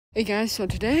Hey guys, so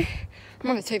today I'm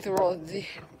gonna take the role of the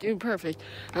dude perfect.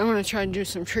 I'm gonna try and do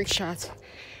some trick shots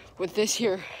with this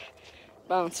here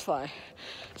bounce fly.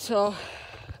 So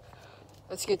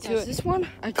let's get to it. This one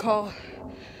I call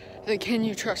the Can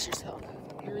You Trust Yourself?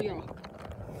 Here we go.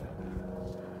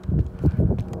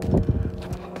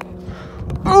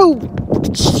 Oh!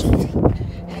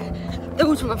 That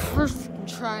was my first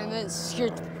try and that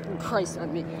scared Christ out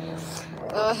of me.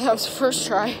 That was the first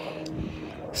try.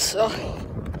 So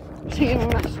see you in the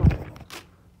next one.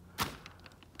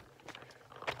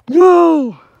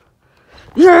 No!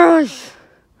 Yes!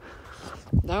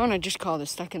 That one I just called it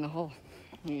stuck in the hole.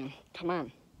 Yeah, come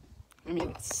on. I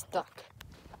mean, it's stuck.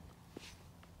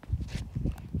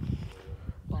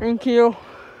 Thank you.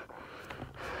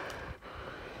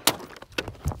 So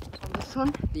this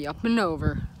one, the up and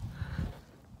over.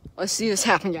 Let's see this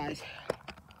happen, guys.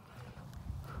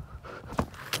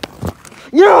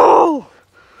 No!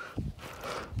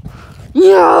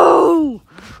 No!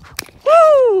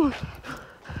 Woo!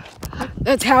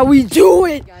 That's how we do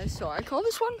it, guys. So I call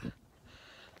this one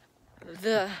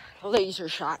the laser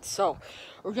shot. So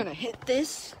we're gonna hit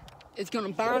this. It's gonna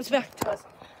bounce back to us.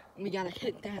 And we gotta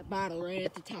hit that bottle right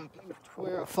at the top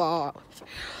where it'll fall off.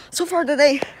 So far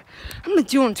today, I'm not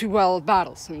doing too well with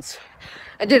bottles since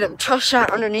I did a tough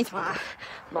shot underneath my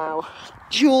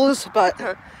jewels, but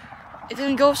it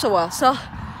didn't go so well. So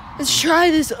let's try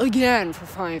this again for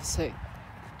 5's sake.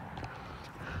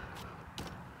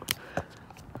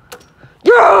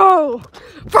 Yo!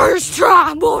 First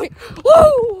try, boy!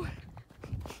 Woo!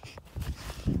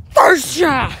 First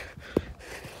try!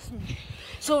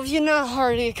 So if you're not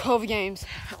hardy at COVID games,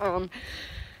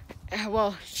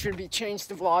 well, should be changed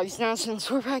to vlogs now since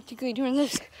we're practically doing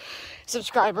this.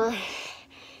 Subscriber,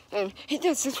 and hit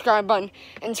that subscribe button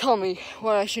and tell me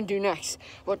what I should do next.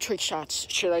 What trick shots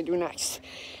should I do next?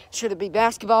 Should it be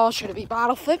basketball? Should it be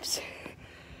bottle flips?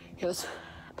 Because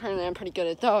apparently I'm pretty good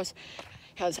at those.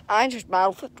 Because I just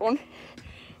bottle flipped one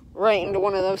right into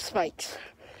one of those spikes.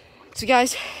 So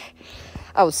guys,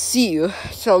 I will see you.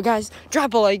 So guys,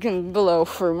 drop a like below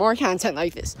for more content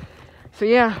like this. So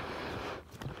yeah.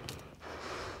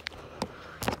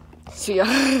 So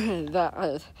yeah,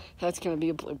 that's going to be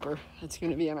a blooper. That's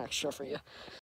going to be an extra for you.